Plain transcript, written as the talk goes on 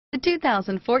The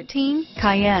 2014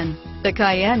 Cayenne. The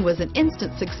Cayenne was an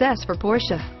instant success for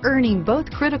Porsche, earning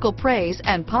both critical praise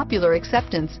and popular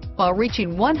acceptance while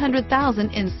reaching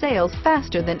 100,000 in sales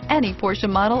faster than any Porsche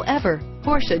model ever.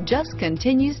 Porsche just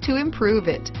continues to improve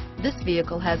it. This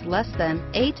vehicle has less than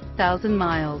 8,000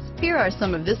 miles. Here are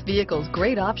some of this vehicle's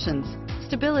great options: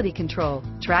 stability control,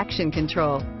 traction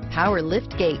control, power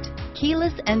liftgate,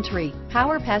 keyless entry,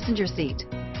 power passenger seat,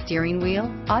 steering wheel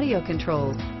audio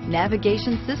controls,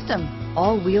 navigation system,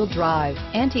 all-wheel drive,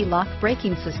 anti-lock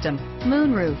braking system,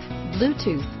 moonroof,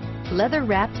 Bluetooth,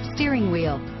 leather-wrapped steering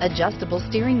wheel, adjustable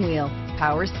steering wheel,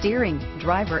 power steering,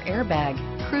 driver airbag,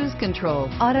 cruise control,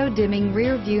 auto-dimming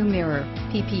rear view mirror,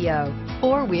 PPO,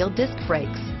 four-wheel disc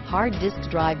brakes, hard disk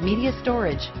drive media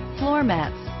storage, floor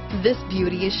mats. This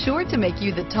beauty is sure to make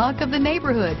you the talk of the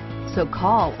neighborhood. So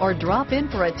call or drop in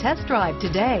for a test drive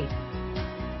today.